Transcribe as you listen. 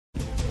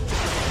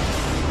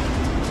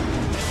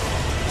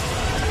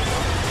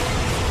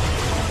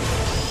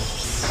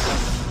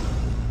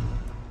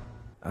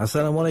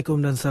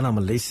Assalamualaikum dan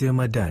salam Malaysia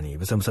Madani.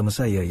 Bersama-sama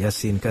saya,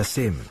 Yasin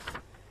Kasim.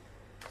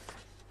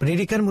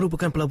 Pendidikan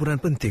merupakan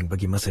pelaburan penting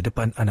bagi masa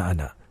depan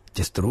anak-anak.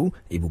 Justru,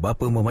 ibu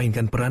bapa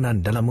memainkan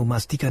peranan dalam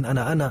memastikan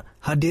anak-anak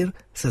hadir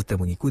serta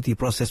mengikuti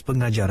proses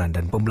pengajaran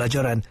dan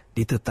pembelajaran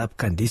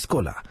ditetapkan di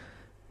sekolah.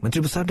 Menteri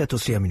Besar Datuk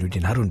Seri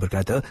Aminuddin Harun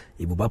berkata,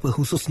 ibu bapa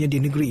khususnya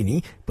di negeri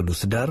ini perlu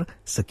sedar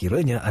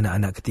sekiranya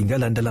anak-anak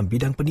ketinggalan dalam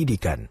bidang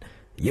pendidikan.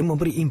 Ia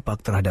memberi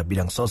impak terhadap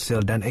bidang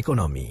sosial dan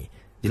ekonomi.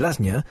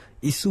 Jelasnya,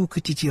 isu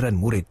keciciran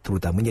murid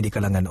terutamanya di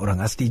kalangan orang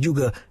asli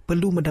juga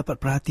perlu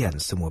mendapat perhatian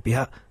semua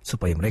pihak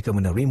supaya mereka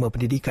menerima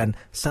pendidikan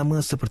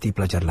sama seperti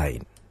pelajar lain.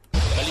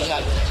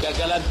 Melihat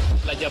kegagalan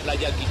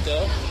pelajar-pelajar kita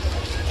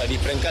di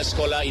peringkat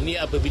sekolah ini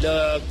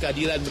apabila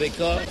kehadiran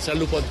mereka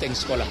selalu ponteng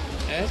sekolah.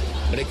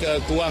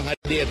 Mereka kurang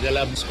hadir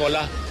dalam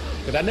sekolah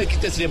kerana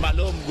kita sedia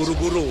maklum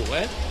guru-guru,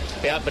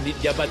 pihak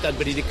Jabatan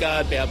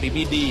Pendidikan, pihak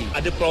PBD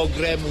ada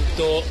program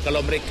untuk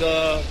kalau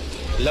mereka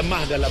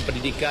lemah dalam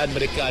pendidikan,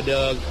 mereka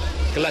ada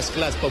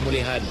kelas-kelas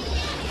pemulihan.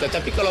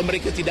 Tetapi kalau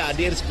mereka tidak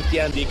hadir seperti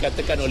yang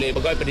dikatakan oleh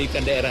Pegawai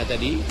Pendidikan Daerah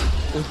tadi,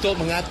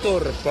 untuk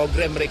mengatur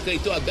program mereka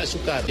itu agak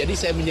sukar. Jadi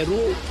saya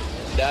menyeru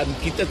dan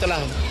kita telah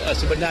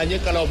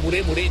sebenarnya kalau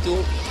murid-murid itu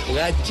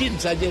rajin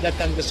saja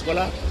datang ke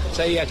sekolah,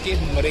 saya yakin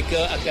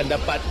mereka akan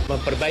dapat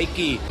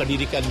memperbaiki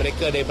pendidikan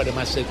mereka daripada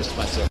masa ke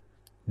semasa.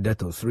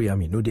 Datuk Seri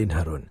Aminuddin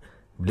Harun.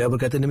 Beliau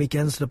berkata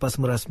demikian selepas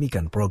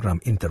merasmikan program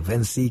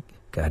intervensi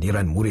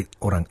kehadiran murid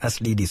orang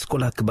asli di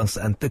Sekolah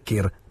Kebangsaan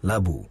Tekir,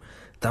 Labu.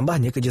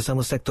 Tambahnya,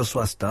 kerjasama sektor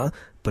swasta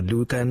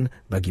perlukan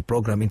bagi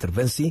program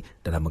intervensi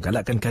dalam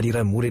menggalakkan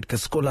kehadiran murid ke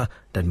sekolah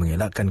dan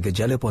mengelakkan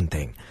gejala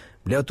ponteng.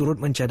 Beliau turut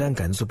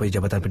mencadangkan supaya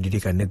Jabatan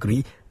Pendidikan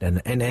Negeri dan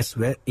NS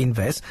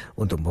Invest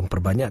untuk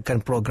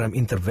memperbanyakkan program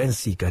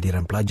intervensi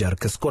kehadiran pelajar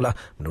ke sekolah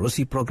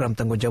menerusi program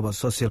Tanggungjawab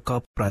Sosial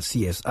Korporat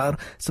CSR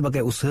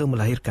sebagai usaha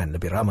melahirkan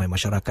lebih ramai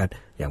masyarakat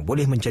yang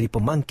boleh menjadi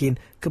pemangkin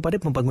kepada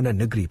pembangunan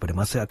negeri pada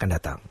masa akan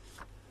datang.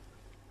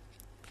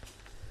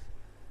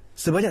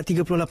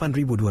 Sebanyak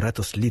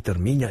 38,200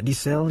 liter minyak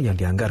diesel yang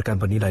dianggarkan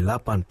bernilai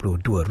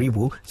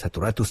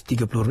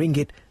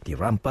RM82,130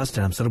 dirampas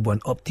dalam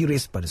serbuan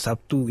Optiris pada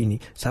Sabtu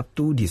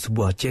di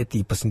sebuah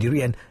jeti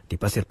persendirian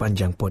di Pasir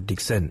Panjang, Port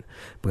Dickson.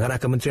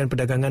 Pengarah Kementerian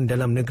Perdagangan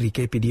Dalam Negeri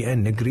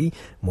KPDN Negeri,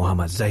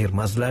 Muhammad Zahir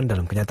Mazlan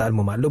dalam kenyataan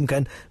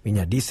memaklumkan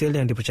minyak diesel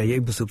yang dipercayai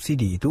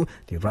bersubsidi itu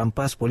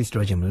dirampas Polis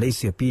Diraja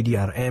Malaysia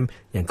PDRM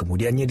yang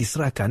kemudiannya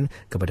diserahkan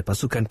kepada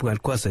pasukan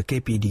penguatkuasa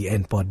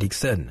KPDN Port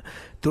Dickson.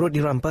 Turut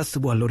dirampas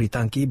sebuah lori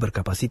tangki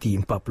berkapasiti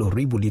 40,000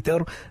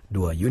 liter,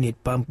 2 unit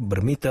pump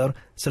bermeter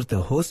serta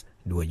hos,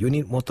 2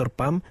 unit motor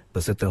pump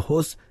beserta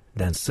hos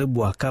dan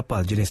sebuah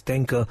kapal jenis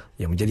tanker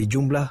yang menjadi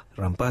jumlah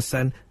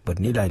rampasan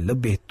bernilai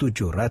lebih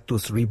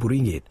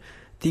RM700,000.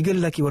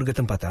 3 lelaki warga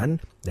tempatan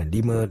dan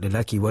 5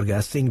 lelaki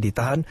warga asing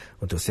ditahan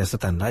untuk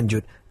siasatan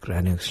lanjut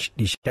kerana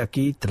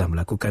disyaki telah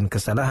melakukan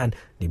kesalahan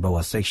di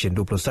bawah Seksyen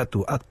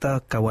 21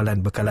 Akta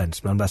Kawalan Bekalan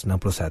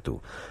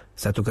 1961.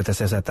 Satu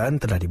kertas siasatan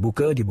telah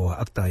dibuka di bawah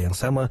akta yang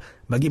sama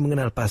bagi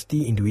mengenal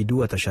pasti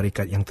individu atau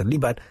syarikat yang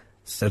terlibat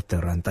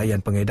serta rantaian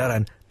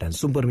pengedaran dan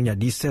sumber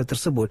minyak diesel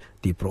tersebut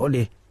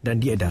diperoleh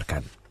dan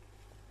diedarkan.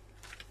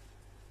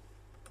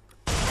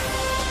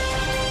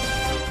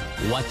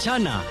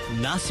 Wacana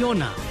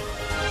Nasional.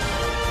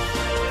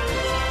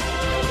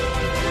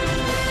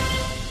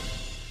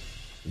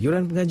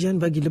 Yuran pengajian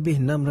bagi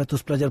lebih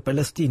 600 pelajar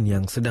Palestin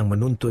yang sedang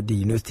menuntut di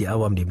Universiti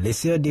Awam di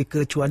Malaysia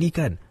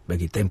dikecualikan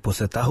bagi tempoh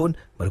setahun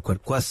berkuat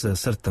kuasa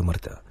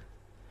serta-merta.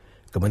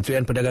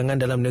 Kementerian Perdagangan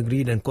Dalam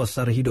Negeri dan Kos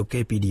Sara Hidup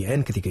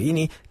KPDN ketika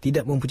ini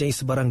tidak mempunyai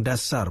sebarang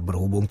dasar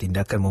berhubung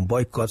tindakan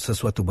memboikot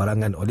sesuatu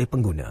barangan oleh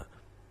pengguna.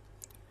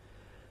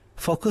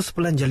 Fokus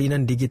Pelan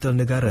Jalinan Digital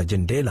Negara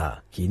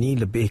Jendela kini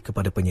lebih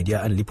kepada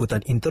penyediaan liputan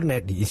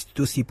internet di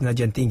Institusi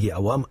Pengajian Tinggi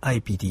Awam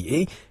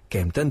IPTA,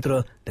 kem tentera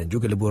dan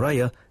juga lebuh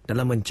raya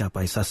dalam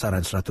mencapai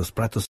sasaran 100%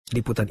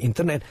 liputan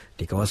internet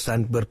di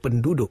kawasan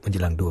berpenduduk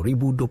menjelang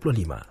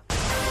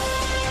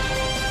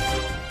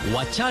 2025.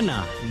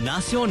 Wacana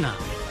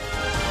Nasional.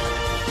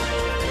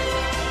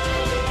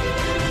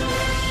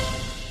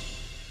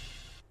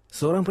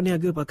 Seorang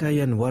peniaga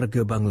pakaian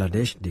warga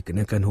Bangladesh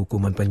dikenakan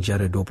hukuman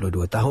penjara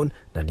 22 tahun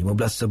dan 15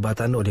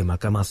 sebatan oleh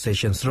Mahkamah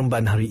Session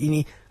Seremban hari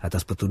ini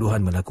atas pertuduhan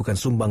melakukan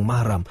sumbang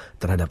mahram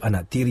terhadap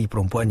anak tiri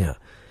perempuannya.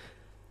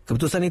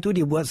 Keputusan itu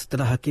dibuat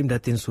setelah Hakim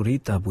Datin Suri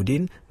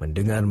Tabudin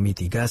mendengar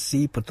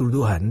mitigasi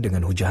pertuduhan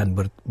dengan hujahan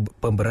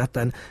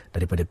pemberatan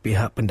daripada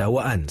pihak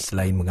pendakwaan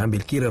selain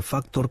mengambil kira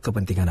faktor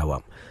kepentingan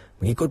awam.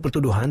 Mengikut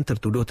pertuduhan,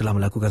 tertuduh telah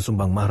melakukan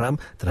sumbang mahram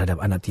terhadap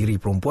anak tiri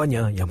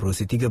perempuannya yang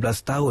berusia 13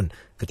 tahun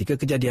ketika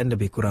kejadian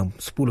lebih kurang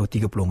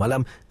 10.30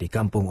 malam di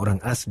kampung orang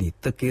asli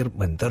Tekir,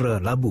 Mentera,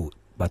 Labu,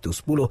 Batu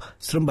 10,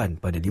 Seremban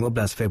pada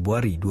 15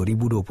 Februari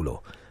 2020.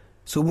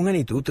 Sehubungan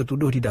itu,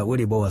 tertuduh didakwa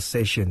di bawah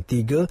Seksyen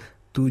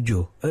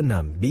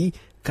 376B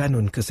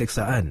Kanun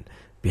Keseksaan.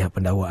 Pihak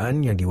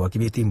pendakwaan yang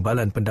diwakili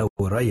Timbalan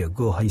Pendakwa Raya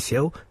Goh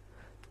Hiu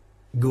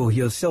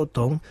Siau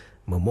Tong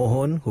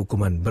memohon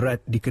hukuman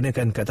berat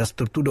dikenakan ke atas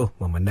tertuduh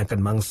memandangkan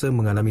mangsa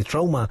mengalami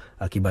trauma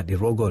akibat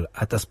dirogol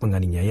atas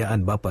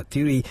penganiayaan bapa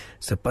tiri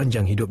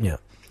sepanjang hidupnya.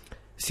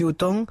 Siu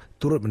Tong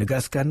turut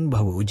menegaskan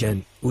bahawa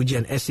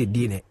ujian asid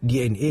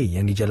DNA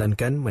yang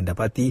dijalankan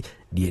mendapati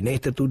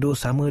DNA tertuduh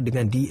sama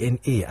dengan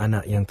DNA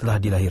anak yang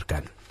telah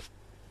dilahirkan.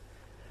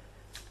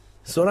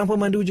 Seorang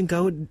pemandu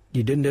jengkaut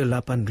didenda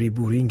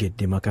RM8,000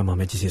 di Mahkamah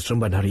Majlis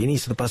Seremban hari ini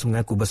selepas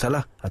mengaku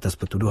bersalah atas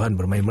pertuduhan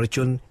bermain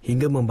mercun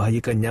hingga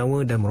membahayakan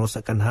nyawa dan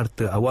merosakkan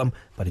harta awam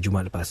pada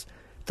Jumaat lepas.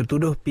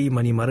 Tertuduh P.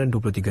 Manimaran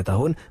 23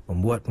 tahun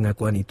membuat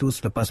pengakuan itu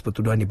selepas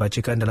pertuduhan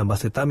dibacakan dalam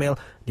bahasa Tamil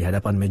di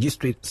hadapan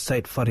Magistrate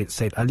Syed Farid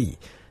Syed Ali.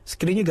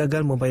 Sekiranya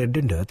gagal membayar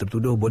denda,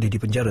 tertuduh boleh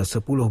dipenjara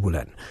 10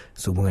 bulan.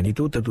 Sehubungan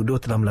itu, tertuduh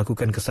telah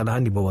melakukan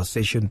kesalahan di bawah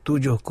Seksyen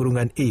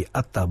 7(A)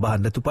 Akta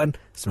Bahan Letupan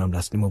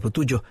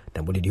 1957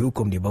 dan boleh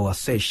dihukum di bawah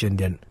Seksyen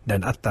dan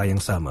Akta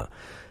yang sama.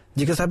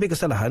 Jika sabit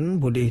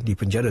kesalahan, boleh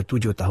dipenjara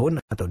 7 tahun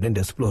atau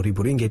denda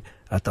RM10,000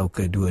 atau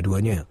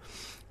kedua-duanya.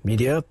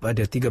 Media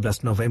pada 13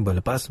 November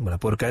lepas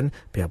melaporkan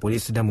pihak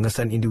polis sedang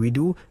mengesan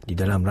individu di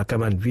dalam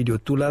rakaman video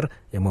tular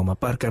yang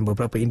memaparkan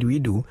beberapa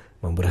individu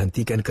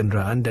memberhentikan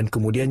kenderaan dan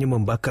kemudiannya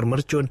membakar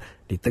mercun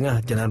di tengah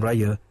jalan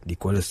raya di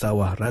Kuala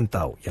Sawah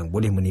Rantau yang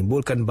boleh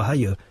menimbulkan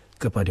bahaya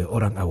kepada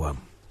orang awam.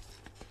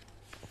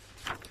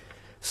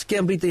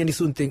 Sekian berita yang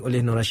disunting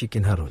oleh Nur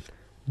Rashikin Harun.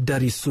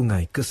 Dari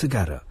sungai ke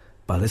segara,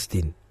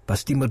 Palestin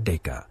pasti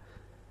merdeka.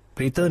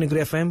 Berita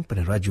Negeri FM,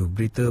 peneraju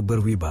berita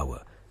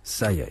berwibawa.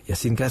 Saya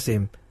Yasin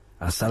Kasim.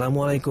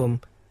 Assalamualaikum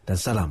dan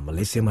salam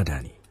Malaysia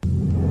Madani.